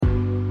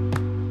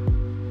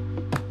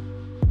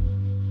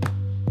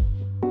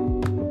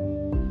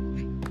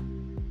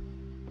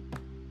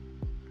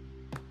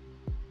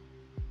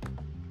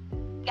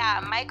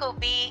Michael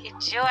B.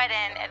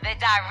 Jordan, the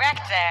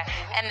director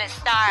and the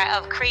star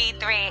of Creed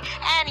 3.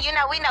 And,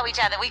 we know each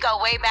other. We go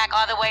way back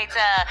all the way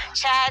to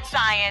Chad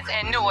Science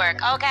in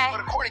Newark, okay? Oh,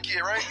 the Corny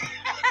kid, right?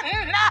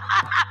 No,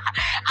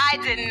 I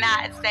did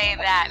not say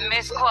that.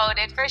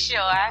 Misquoted for sure.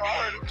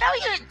 No,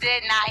 you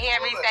did not hear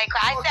me say.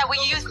 I said we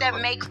used to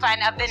make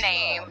fun of the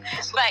name.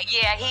 But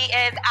yeah, he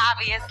is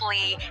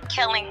obviously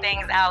killing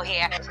things out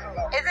here.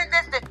 Isn't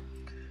this the...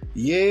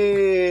 Yeah.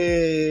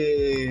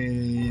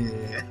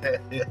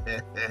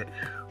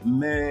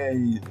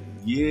 Man,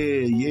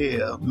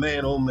 yeah.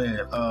 Man, oh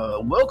man.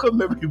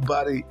 Welcome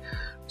everybody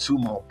to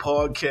my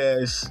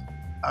podcast.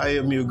 I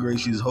am your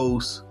gracious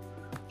host,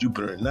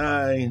 Jupiter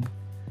 9.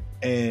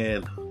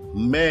 And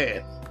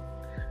man,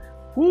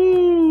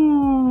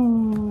 whoo,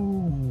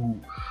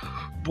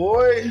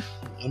 boy,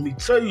 let me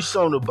tell you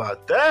something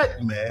about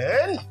that,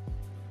 man.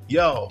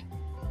 Yo,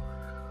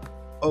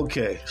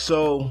 okay,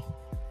 so,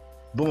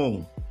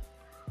 boom,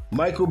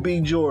 Michael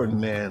B. Jordan,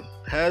 man,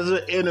 has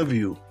an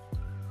interview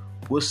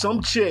with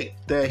some chick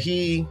that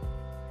he,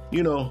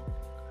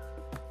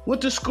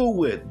 went to school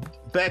with.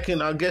 Back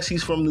in, I guess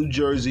he's from New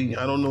Jersey.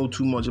 I don't know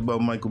too much about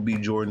Michael B.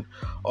 Jordan.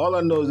 All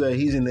I know is that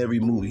he's in every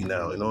movie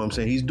now. You know what I'm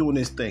saying? He's doing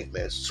his thing,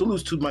 man.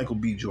 Salutes to Michael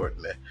B.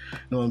 Jordan, man. You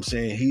know what I'm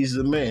saying? He's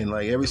the man.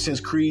 Like, ever since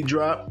Creed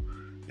dropped,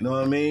 you know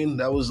what I mean?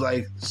 That was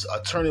like a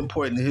turning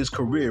point in his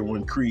career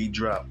when Creed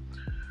dropped.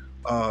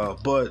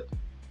 But,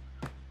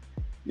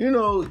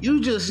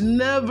 you just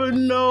never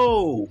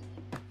know.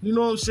 You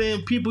know what I'm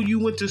saying? People you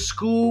went to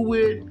school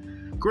with,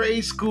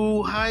 grade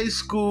school, high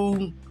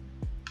school,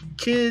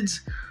 kids.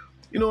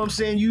 You know what I'm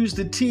saying? You used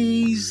to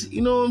tease.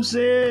 You know what I'm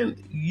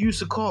saying? You used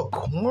to call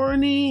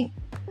corny.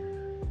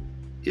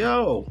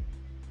 Yo,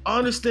 I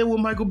understand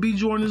what Michael B.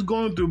 Jordan is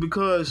going through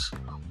because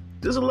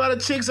there's a lot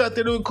of chicks out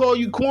there that would call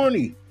you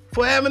corny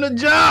for having a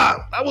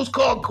job. I was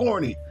called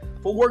corny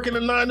for working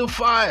a 9 to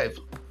 5.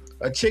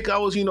 A chick I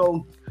was,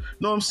 know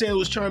what I'm saying,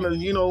 was trying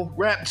to,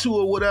 rap to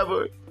or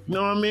whatever. You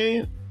know what I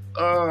mean?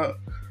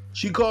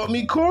 She called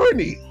me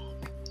corny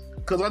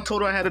because I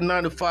told her I had a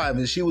 9 to 5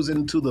 and she was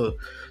into the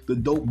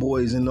dope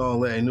boys and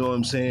all that, you know what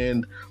I'm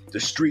saying? The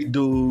street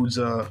dudes,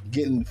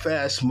 getting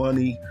fast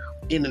money,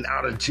 in and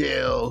out of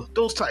jail,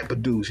 those type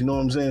of dudes, you know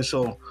what I'm saying?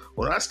 So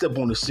when I step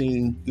on the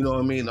scene, you know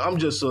what I mean? I'm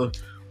just a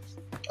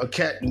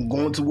cat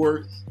going to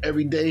work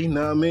every day, you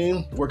know what I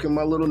mean? Working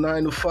my little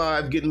 9 to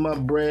 5, getting my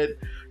bread,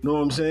 you know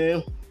what I'm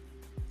saying?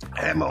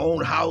 I had my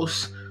own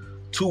house,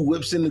 2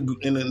 whips in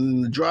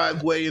the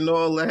driveway and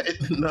all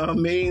that, you know what I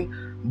mean?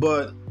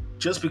 But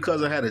just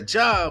because I had a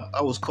job,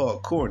 I was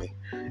called corny.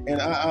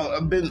 And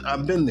I've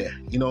been there,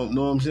 you know what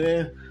I'm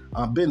saying?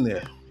 I've been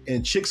there.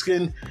 And a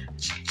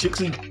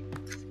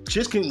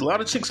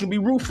lot of chicks can be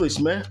ruthless,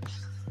 man.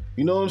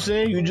 You know what I'm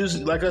saying? You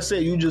just, like I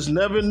said, you just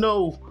never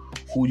know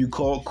who you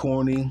call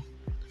corny,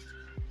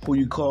 who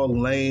you call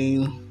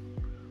lame,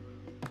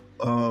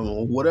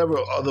 whatever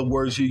other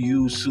words you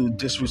use to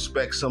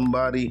disrespect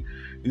somebody.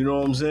 You know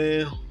what I'm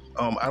saying?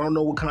 I don't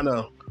know what kind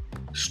of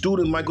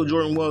student Michael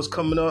Jordan was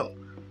coming up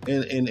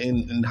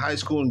in high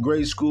school and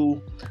grade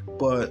school,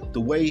 but the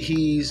way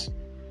he's,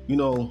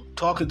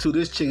 talking to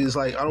this chick is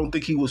like, I don't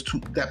think he was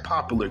that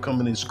popular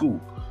coming in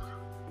school.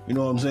 You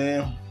know what I'm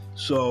saying?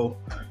 So,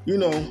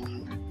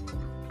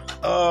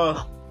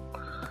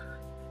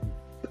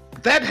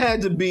 that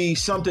had to be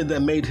something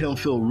that made him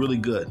feel really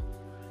good.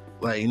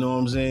 Like, you know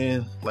what I'm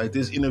saying? Like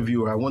this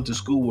interviewer, I went to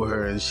school with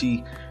her and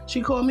she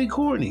called me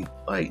corny.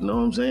 Like, you know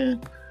what I'm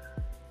saying?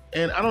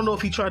 And I don't know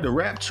if he tried to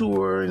rap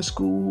to her in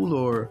school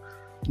or,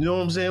 you know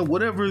what I'm saying?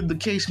 Whatever the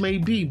case may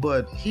be,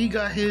 but he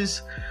got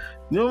his,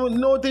 you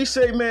know what they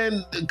say,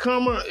 man?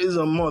 Karma is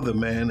a mother,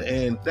 man.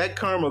 And that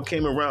karma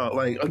came around.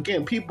 Like,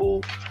 again,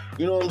 people,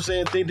 you know what I'm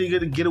saying, think they're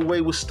going to get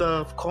away with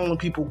stuff, calling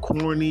people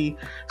corny,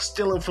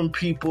 stealing from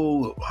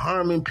people,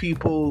 harming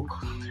people.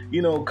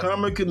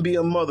 Karma can be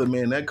a mother,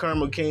 man. That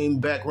karma came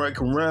back right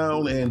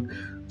around and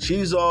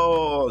she's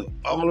all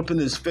up in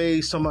his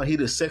face, talking about he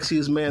the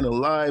sexiest man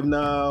alive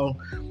now.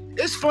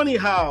 It's funny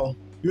how,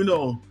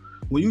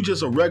 when you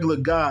just a regular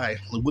guy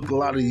with a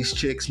lot of these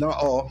chicks, not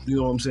all, you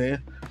know what I'm saying?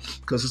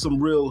 Because there's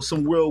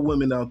some real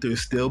women out there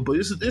still. But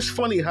it's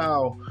funny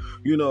how,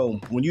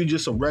 when you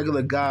just a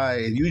regular guy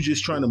and you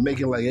just trying to make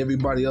it like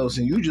everybody else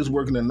and you just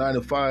working a 9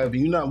 to 5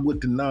 and you're not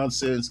with the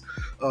nonsense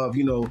of,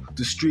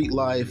 the street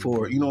life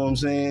or, you know what I'm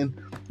saying?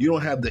 You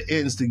don't have the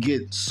ends to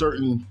get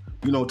certain,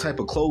 type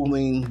of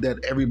clothing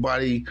that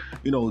everybody,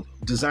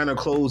 designer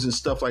clothes and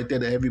stuff like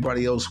that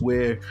everybody else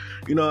wear.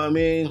 You know what I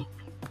mean?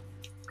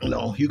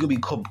 You can be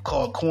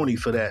called corny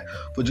for that,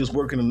 for just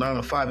working a 9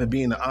 to 5 and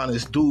being an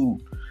honest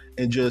dude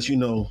and just,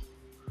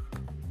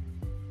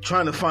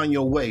 trying to find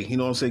your way, you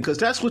know what I'm saying? Because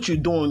that's what you're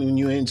doing when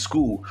you're in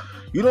school.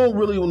 You don't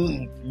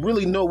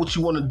really know what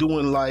you want to do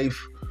in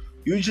life.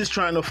 You're just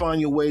trying to find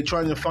your way,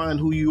 trying to find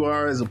who you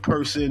are as a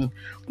person, you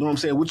know what I'm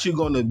saying? What you're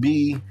going to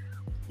be,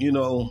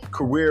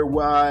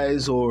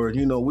 career-wise, or,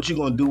 what you're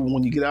going to do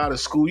when you get out of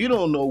school. You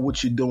don't know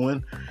what you're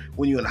doing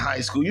when you're in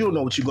high school. You don't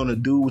know what you're going to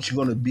do, what you're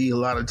going to be a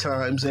lot of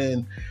times.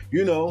 And,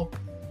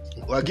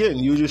 again,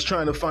 you're just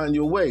trying to find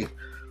your way.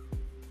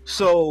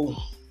 So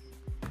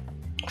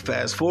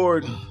fast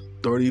forward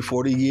 30,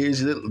 40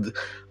 years,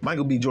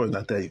 Michael B. Jordan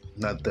not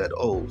that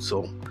old.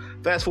 So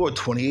fast forward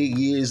 28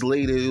 years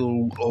later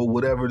or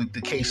whatever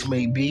the case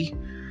may be,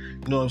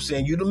 you know what I'm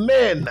saying? You're the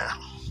man now.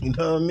 You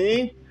know what I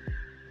mean?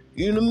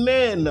 You're the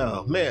man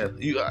now. Man,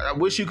 I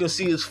wish you could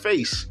see his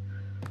face.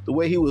 The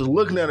way he was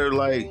looking at her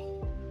like,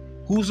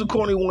 who's the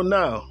corny one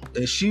now?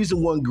 And she's the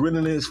one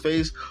grinning in his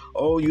face.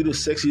 Oh, you the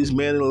sexiest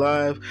man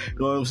alive. You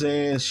know what I'm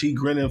saying? She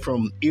grinning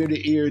from ear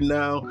to ear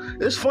now.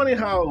 It's funny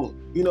how,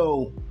 you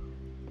know,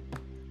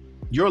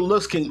 your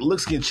looks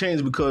can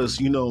change because,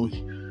 you know,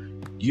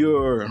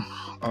 you're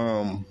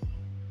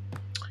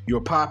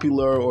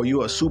popular, or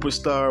you're a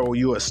superstar, or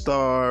you're a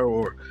star,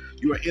 or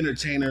you're an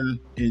entertainer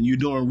and you're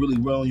doing really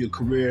well in your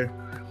career.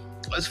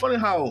 It's funny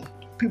how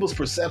people's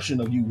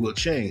perception of you will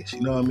change.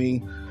 You know what I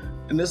mean?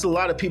 And there's a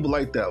lot of people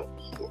like that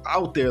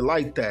out there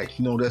like that,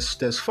 you know,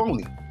 that's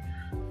phony.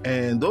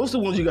 And those are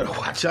the ones you gotta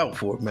watch out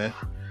for, man.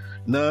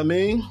 You know what I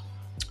mean?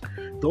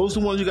 Those are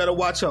the ones you gotta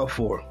watch out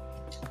for.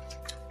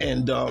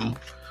 And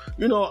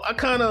you know, I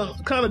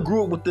kinda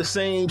grew up with the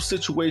same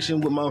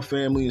situation with my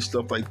family and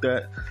stuff like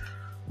that.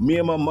 Me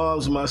and my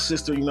moms and my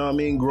sister, you know what I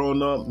mean,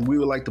 growing up, we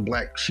were like the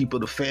black sheep of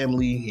the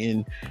family,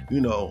 and,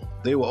 you know,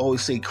 they would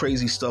always say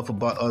crazy stuff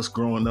about us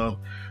growing up.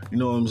 You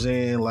know what I'm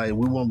saying? Like,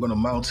 we weren't going to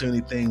amount to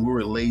anything. We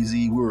were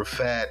lazy. We were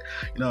fat.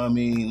 You know what I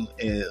mean?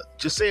 And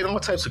just saying all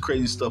types of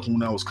crazy stuff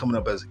when I was coming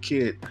up as a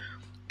kid.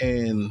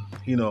 And,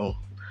 you know,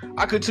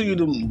 I continued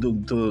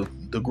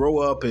to grow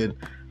up and,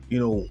 you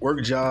know,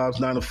 work jobs,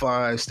 9 to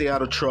 5, stay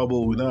out of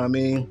trouble. You know what I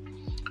mean?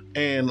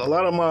 And a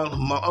lot of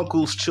my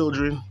uncle's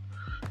children,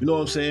 you know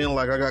what I'm saying?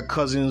 Like, I got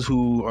cousins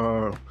who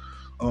are,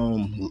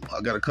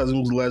 I got a cousin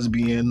who's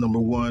lesbian, number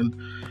one,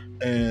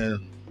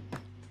 and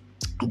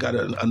got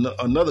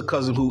another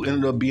cousin who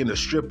ended up being a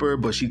stripper,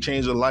 but she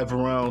changed her life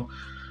around.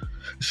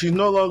 She's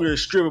no longer a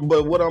stripper.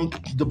 But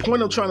the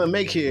point I'm trying to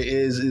make here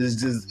is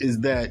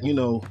that, you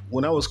know,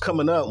 when I was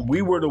coming up,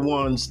 we were the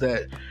ones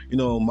that, you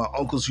know, my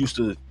uncles used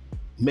to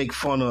make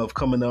fun of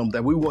coming up,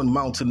 that we wouldn't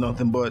mount to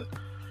nothing. But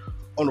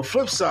on the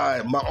flip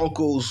side, my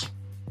uncles,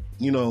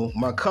 you know,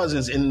 my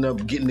cousins ended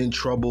up getting in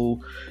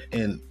trouble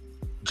and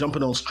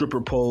jumping on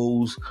stripper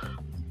poles,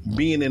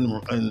 being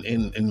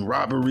in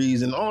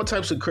robberies and all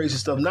types of crazy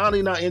stuff. Now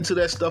they're not into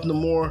that stuff no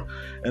more,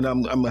 and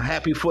I'm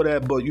happy for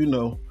that. But, you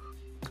know,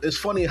 it's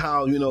funny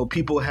how, you know,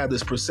 people have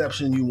this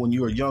perception of you when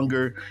you're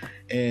younger,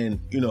 and,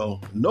 you know,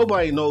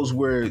 nobody knows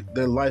where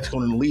their life's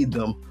going to lead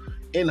them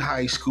in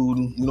high school.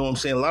 You know what I'm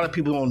saying? A lot of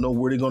people don't know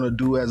where they're going to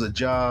do as a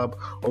job,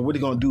 or what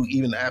they're going to do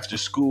even after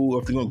school,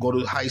 or if they're going to go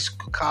to high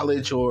school,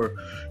 college, or,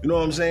 you know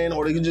what I'm saying?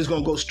 Or they're just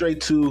going to go straight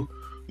to,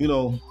 you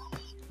know,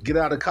 get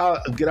out of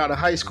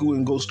high school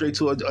and go straight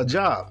to a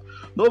job.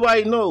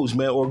 Nobody knows,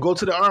 man. Or go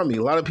to the army.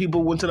 A lot of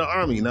people went to the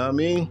army, you know what I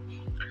mean?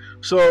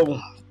 So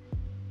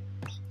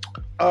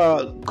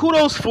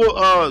kudos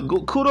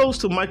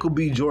to Michael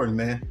B. Jordan,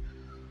 man,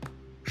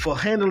 for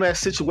handling that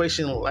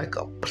situation like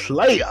a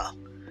player.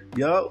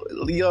 Yo,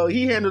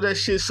 he handled that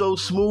shit so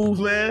smooth,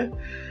 man.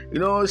 You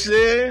know what I'm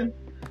saying?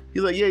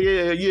 He's like, yeah,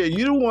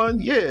 you the one,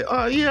 yeah,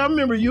 I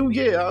remember you,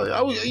 yeah,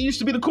 I used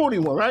to be the corny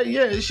one, right?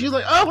 Yeah. She's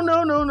like, oh, no,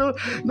 you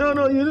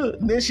know.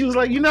 And then she was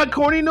like, you're not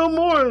corny no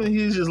more. And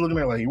he's just looking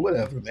at her like,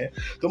 whatever, man.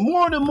 The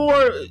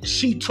more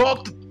she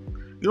talked, you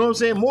know what I'm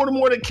saying? More and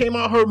more that came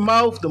out her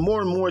mouth, the more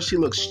and more she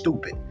looked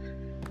stupid.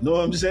 You know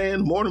what I'm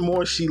saying? More and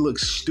more she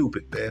looks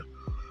stupid, man.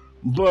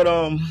 But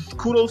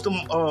kudos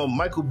to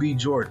Michael B.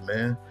 Jordan,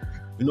 man.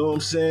 You know what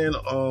I'm saying?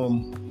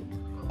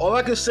 All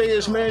I can say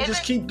is, man,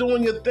 just keep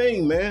doing your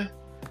thing, man.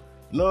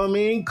 You know what I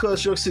mean?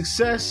 Because your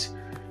success,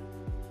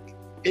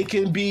 it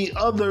can be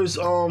others.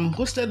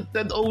 What's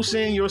that old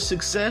saying? Your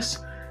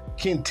success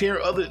can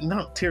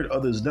not tear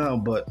others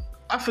down, but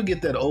I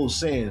forget that old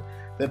saying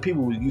that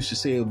people used to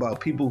say about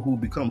people who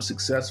become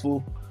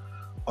successful.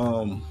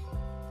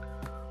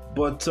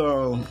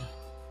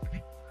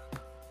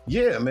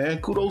 Yeah, man,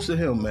 kudos to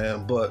him,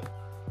 man. But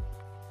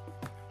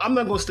I'm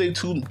not gonna stay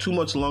too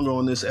much longer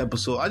on this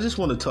episode. I just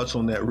want to touch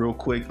on that real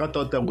quick. I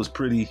thought that was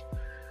pretty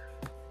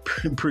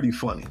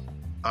funny,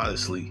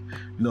 honestly.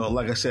 You know,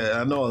 like I said,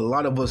 I know a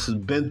lot of us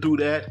have been through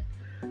that.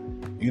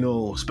 You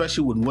know,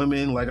 especially with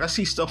women. Like, I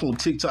see stuff on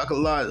TikTok a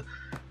lot.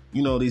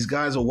 You know, these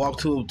guys will walk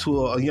to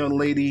a young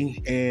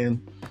lady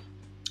and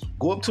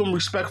go up to them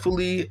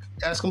respectfully,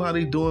 ask them how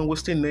they doing,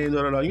 what's their name,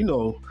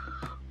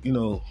 you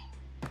know,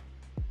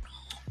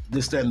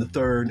 this, that, and the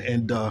third,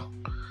 and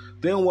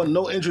they don't want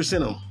no interest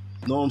in them.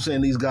 You know what I'm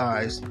saying? These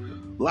guys, a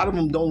lot of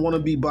them don't want to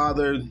be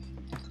bothered.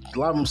 A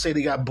lot of them say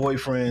they got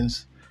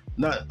boyfriends.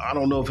 I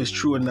don't know if it's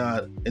true or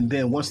not. And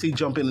then once they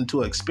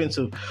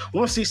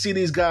once they see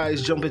these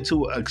guys jump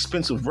into an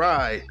expensive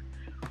ride,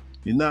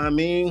 you know what I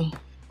mean?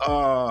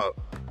 All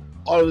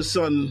of a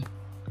sudden,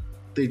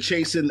 they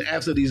chasing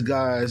after these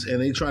guys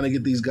and they trying to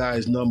get these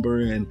guys'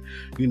 number, and,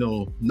 you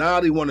know, now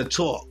they want to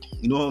talk.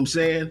 You know what I'm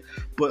saying?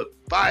 But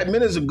 5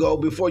 minutes ago,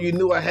 before you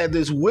knew I had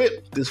this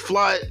whip, this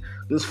fly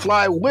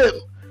whip,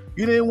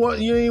 you didn't want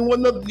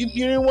nothing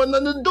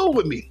to do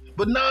with me.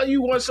 But now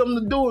you want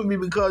something to do with me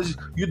because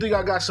you think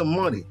I got some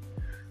money.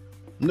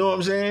 You know what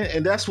I'm saying?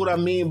 And that's what I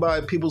mean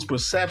by people's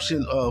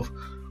perception of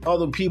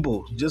other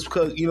people. Just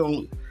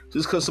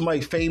because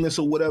somebody's famous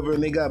or whatever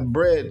and they got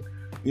bread,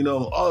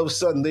 all of a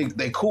sudden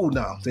they cool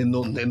now. They're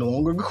no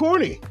longer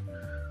corny.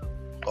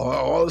 Or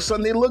all of a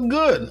sudden they look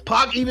good.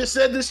 Pac even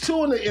said this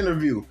too in the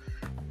interview.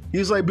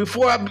 He's like,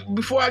 before I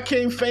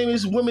became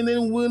famous, women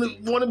didn't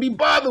want to be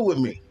bothered with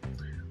me.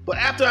 But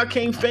after I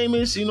became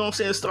famous,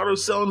 started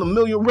selling 1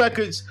 million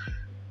records,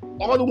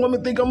 all the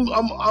women think I'm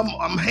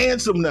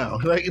handsome now.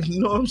 Like, you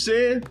know what I'm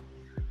saying?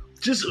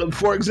 Just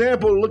for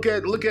example, look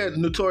at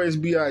Notorious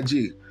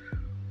B.I.G.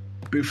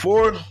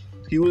 Before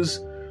he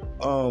was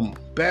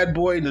Bad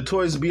Boy,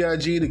 Notorious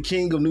B.I.G., the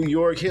king of New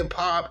York hip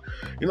hop.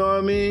 You know what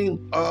I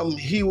mean?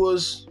 He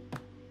was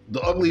the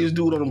ugliest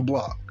dude on the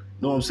block. You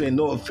know what I'm saying?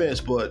 No offense,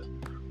 but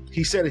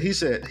he said it.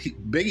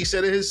 Biggie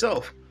said it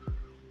himself.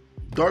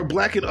 Dark,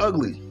 black, and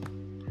ugly.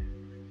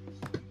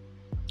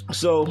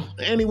 So,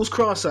 and he was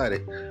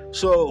cross-eyed.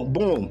 So,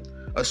 boom.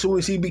 As soon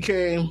as he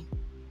became,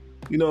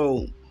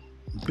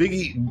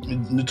 Biggie,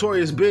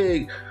 Notorious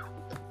Big,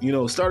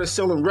 started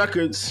selling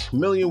records, 2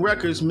 million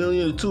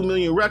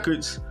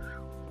records,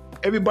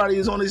 everybody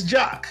is on his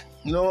jock.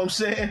 You know what I'm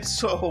saying?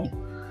 So,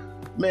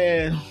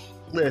 man,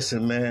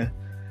 listen, man.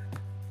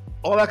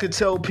 All I can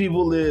tell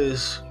people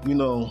is,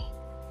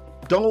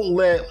 don't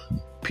let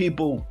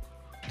people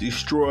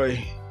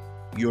destroy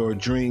your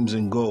dreams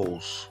and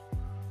goals.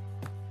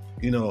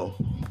 A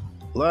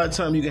lot of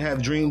times you can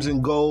have dreams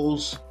and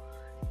goals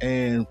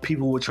and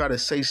people will try to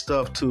say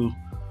stuff to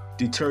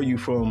deter you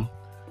from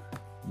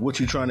what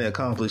you're trying to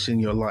accomplish in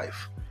your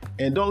life.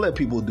 And don't let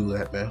people do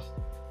that, man.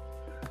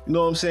 You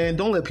know what I'm saying?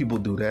 Don't let people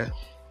do that.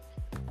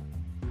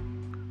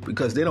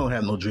 Because they don't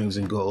have no dreams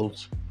and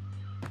goals.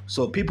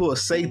 So people will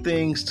say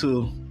things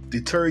to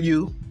deter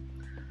you,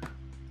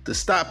 to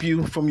stop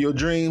you from your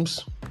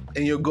dreams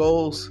and your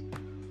goals.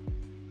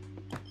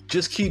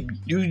 Just keep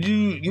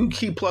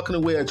keep plucking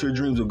away at your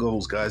dreams and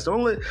goals, guys.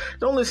 Don't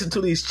listen to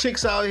these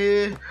chicks out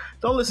here.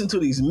 Don't listen to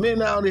these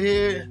men out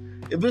here.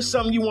 If it's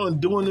something you want to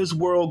do in this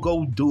world,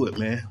 go do it,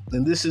 man.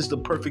 And this is the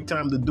perfect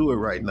time to do it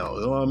right now.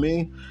 You know what I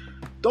mean?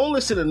 Don't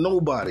listen to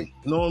nobody.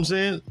 You know what I'm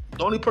saying?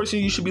 The only person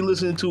you should be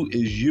listening to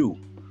is you.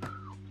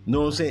 You know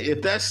what I'm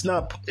saying?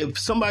 If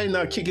somebody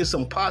not kicking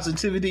some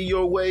positivity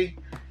your way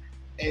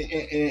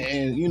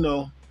and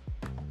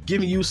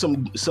giving you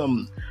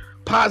some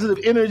positive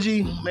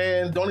energy,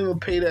 man, don't even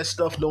pay that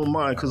stuff no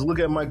mind. Because look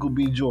at Michael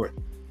B.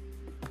 Jordan.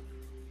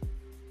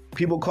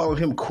 People calling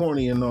him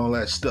corny and all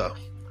that stuff.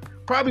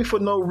 Probably for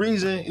no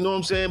reason, you know what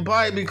I'm saying?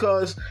 Probably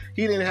because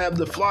he didn't have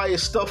the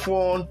flyest stuff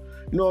on.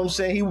 You know what I'm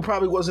saying? He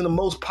probably wasn't the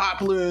most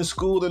popular in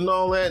school and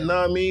all that. You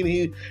know what I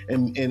mean?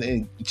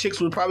 And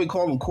chicks would probably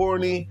call him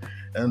corny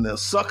and the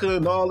sucker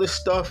and all this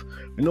stuff.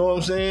 You know what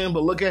I'm saying?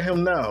 But look at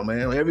him now,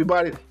 man.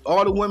 Everybody,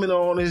 all the women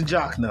are on his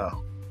jock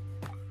now.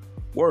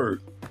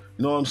 Word.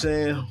 You know what I'm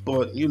saying?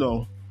 But,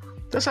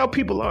 that's how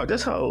people are.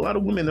 That's how a lot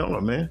of women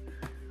are, man.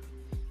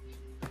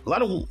 A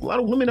lot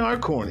of women are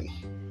corny.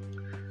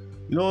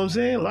 You know what I'm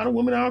saying? A lot of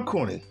women are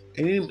corny.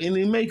 And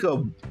they make a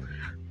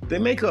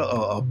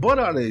butt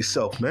out of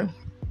themselves, man.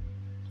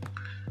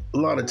 A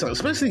lot of times,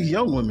 especially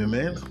young women,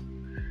 man.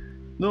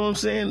 You know what I'm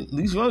saying?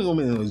 These young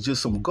women are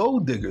just some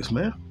gold diggers,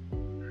 man.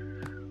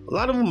 A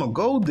lot of them are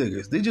gold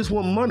diggers. They just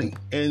want money.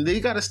 And they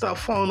got to stop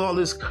following all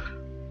this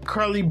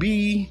Cardi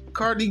B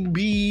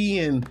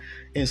and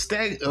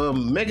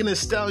Megan Thee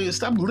Stallion.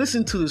 Stop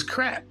listening to this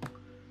crap.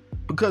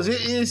 Because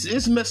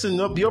it's messing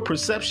up your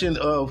perception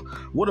of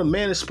what a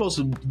man is supposed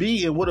to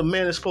be and what a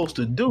man is supposed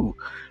to do.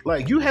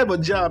 Like, you have a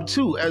job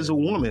too as a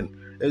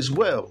woman as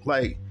well.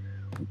 Like,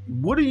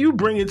 what are you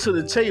bringing to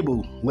the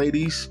table,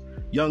 ladies,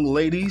 young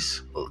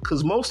ladies?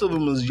 Because most of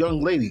them is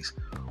young ladies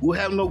who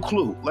have no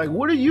clue. Like,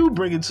 what are you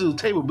bringing to the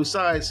table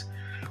besides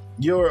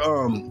your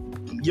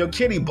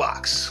kitty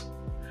box?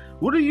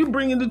 What are you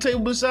bringing to the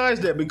table besides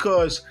that?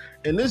 Because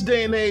in this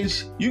day and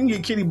age, you can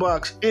get kitty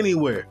box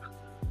anywhere.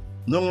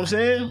 You know what I'm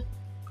saying?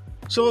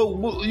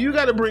 So you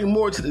got to bring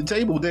more to the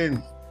table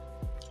than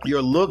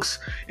your looks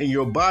and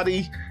your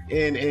body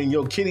and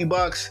your kitty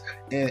box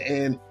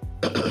and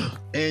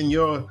and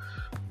your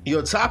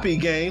toppy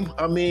game.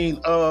 I mean,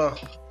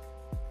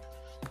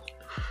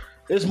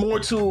 there's more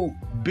to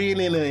being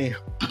in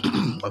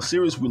a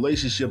serious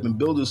relationship and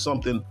building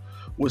something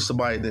with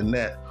somebody than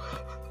that.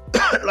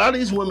 A lot of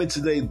these women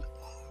today,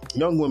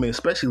 young women,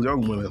 especially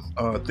young women,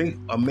 think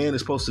a man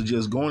is supposed to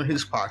just go in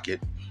his pocket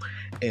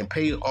and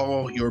pay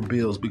all your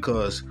bills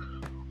because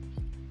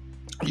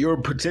you're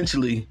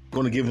potentially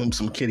going to give him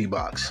some kitty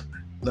box.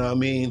 Know what I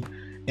mean?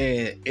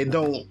 And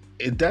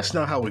that's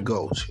not how it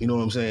goes. You know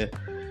what I'm saying?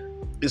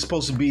 It's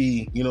supposed to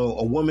be,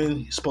 a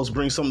woman is supposed to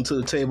bring something to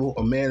the table.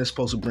 A man is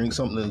supposed to bring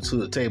something to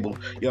the table.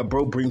 Yeah,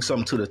 bro, bring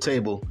something to the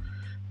table.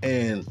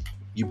 And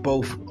you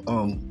both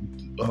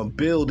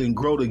build and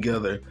grow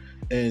together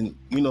and,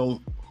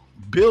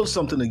 build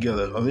something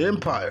together, an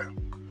empire.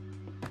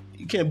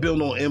 You can't build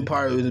no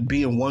empire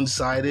being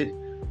one-sided.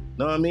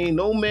 Know what I mean?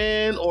 No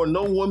man or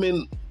no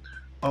woman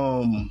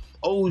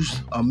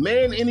owes a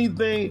man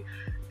anything,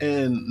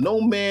 and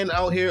no man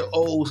out here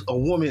owes a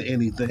woman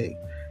anything.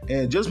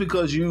 And just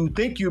because you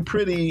think you're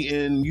pretty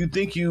and you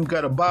think you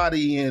got a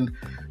body and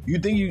you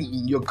think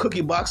your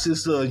cookie box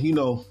is you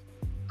know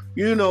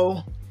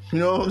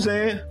what I'm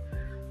saying?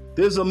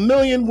 There's a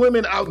million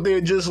women out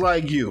there just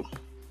like you.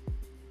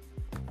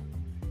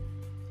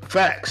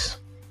 Facts.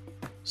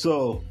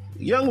 So,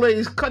 young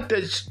ladies, cut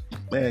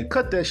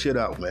that shit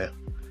out, man.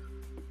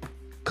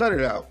 Cut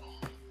it out.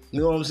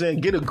 You know what I'm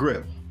saying? Get a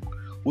grip.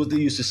 What they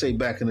used to say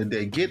back in the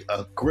day. Get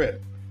a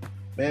grip.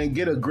 Man,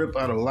 get a grip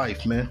out of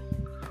life, man.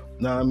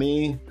 Know what I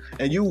mean?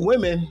 And you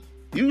women,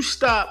 you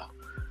stop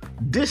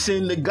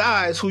dissing the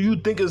guys who you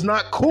think is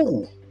not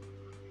cool.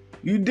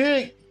 You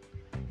dig?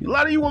 A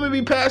lot of you women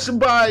be passing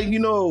by, what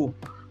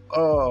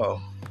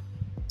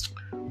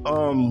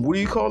do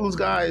you call those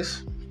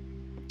guys?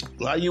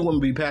 A lot of you women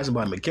be passing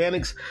by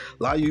mechanics.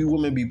 A lot of you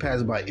women be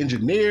passing by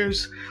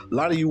engineers. A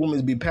lot of you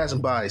women be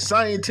passing by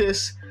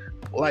scientists,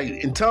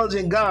 like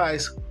intelligent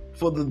guys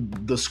for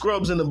the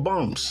scrubs and the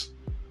bums.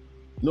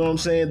 You know what I'm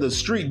saying? The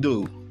street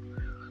dude.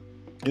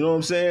 You know what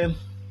I'm saying?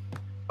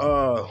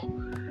 A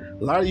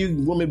lot of you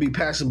women be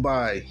passing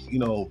by,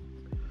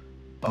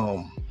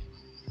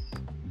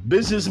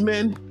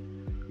 businessmen.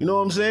 You know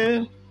what I'm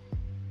saying?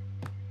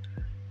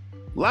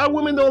 A lot of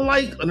women don't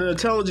like an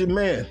intelligent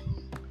man.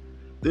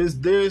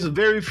 There's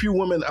very few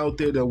women out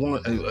there that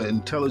want an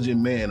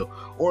intelligent man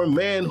or a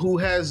man who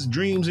has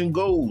dreams and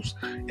goals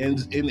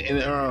and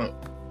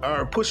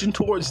are pushing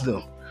towards them.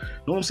 You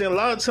know what I'm saying? A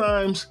lot of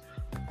times,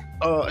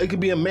 it could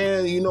be a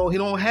man, he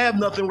don't have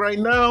nothing right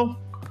now,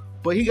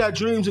 but he got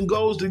dreams and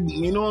goals to,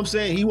 you know what I'm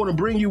saying? He want to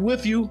bring you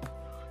with you.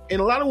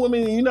 And a lot of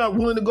women, you're not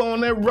willing to go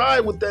on that ride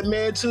with that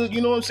man to,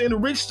 you know what I'm saying, to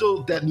reach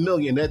to that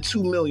million, that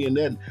 2 million,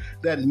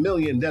 that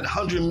million, that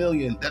 100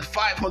 million, that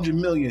 500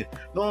 million. You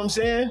know what I'm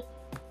saying?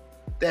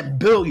 That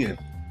billion.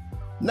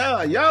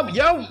 Nah, you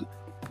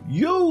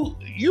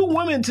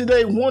women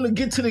today want to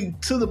get to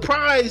the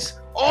prize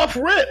off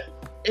rip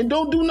and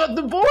don't do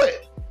nothing for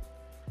it.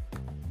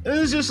 And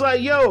it's just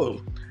like,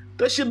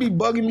 that should be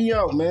bugging me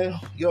out, man.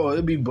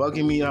 It'd be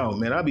bugging me out,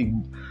 man. I'll be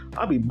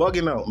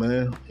bugging out,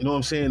 man. You know what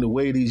I'm saying? The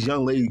way these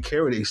young ladies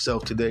carry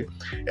themselves today.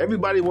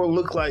 Everybody want to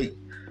look like,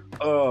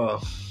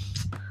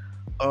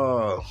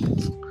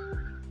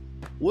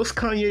 what's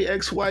Kanye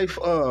ex-wife?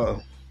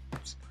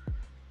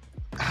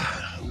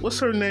 What's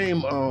her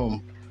name?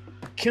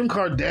 Kim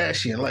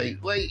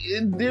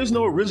Kardashian. There's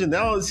no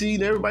originality.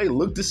 Everybody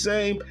looked the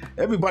same.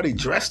 Everybody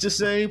dressed the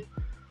same.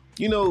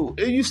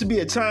 It used to be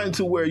a time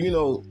to where, you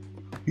know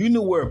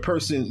where a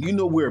person,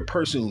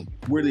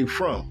 where they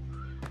from.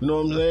 You know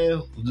what I'm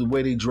saying? The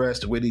way they dress,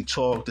 the way they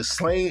talk, the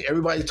slang.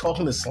 Everybody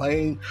talking the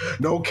slang.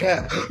 No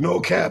cap, no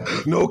cap,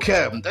 no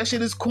cap. That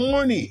shit is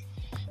corny.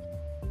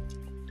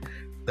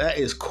 That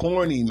is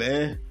corny,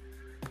 man.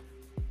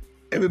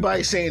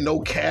 Everybody saying no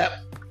cap.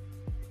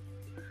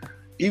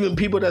 Even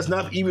people that's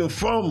not even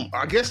from,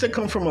 I guess they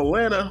come from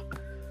Atlanta.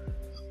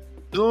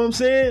 You know what I'm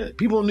saying?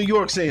 People in New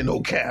York saying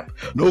no cap,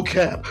 no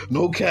cap,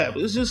 no cap.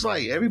 It's just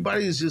like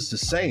everybody is just the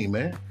same,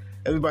 man.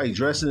 Everybody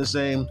dressing the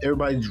same.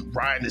 Everybody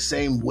riding the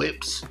same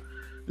whips.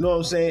 You know what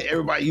I'm saying?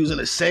 Everybody using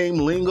the same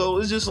lingo.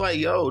 It's just like,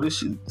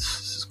 this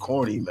is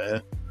corny,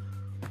 man.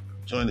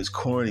 Joint is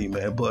corny,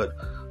 man. But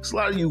there's a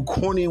lot of you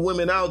corny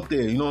women out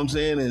there, you know what I'm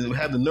saying? And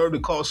have the nerve to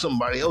call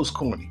somebody else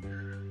corny.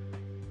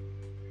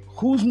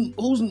 Who's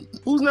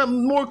not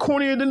more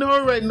cornier than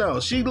her right now?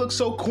 She looks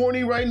so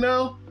corny right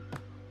now.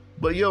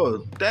 But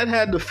that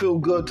had to feel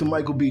good to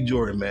Michael B.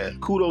 Jordan, man.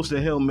 Kudos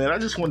to him, man. I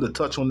just wanted to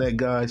touch on that,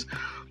 guys.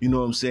 You know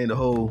what I'm saying? The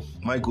whole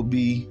Michael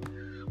B.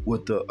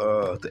 with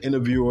the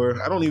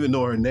interviewer. I don't even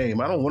know her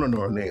name. I don't want to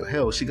know her name.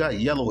 Hell, she got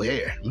yellow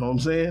hair. You know what I'm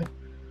saying?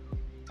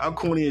 How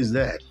corny is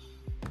that?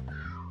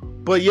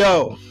 But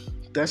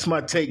that's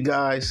my take,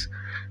 guys.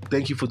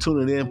 Thank you for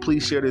tuning in.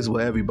 Please share this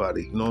with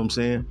everybody. You know what I'm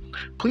saying?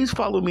 Please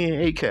follow me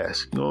in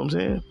Acast. You know what I'm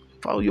saying?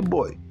 Follow your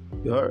boy.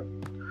 You heard?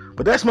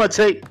 But that's my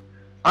take.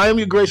 I am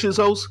your gracious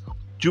host,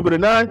 Jupiter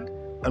 9,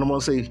 and I'm going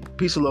to say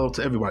peace and love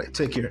to everybody.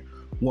 Take care.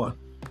 1.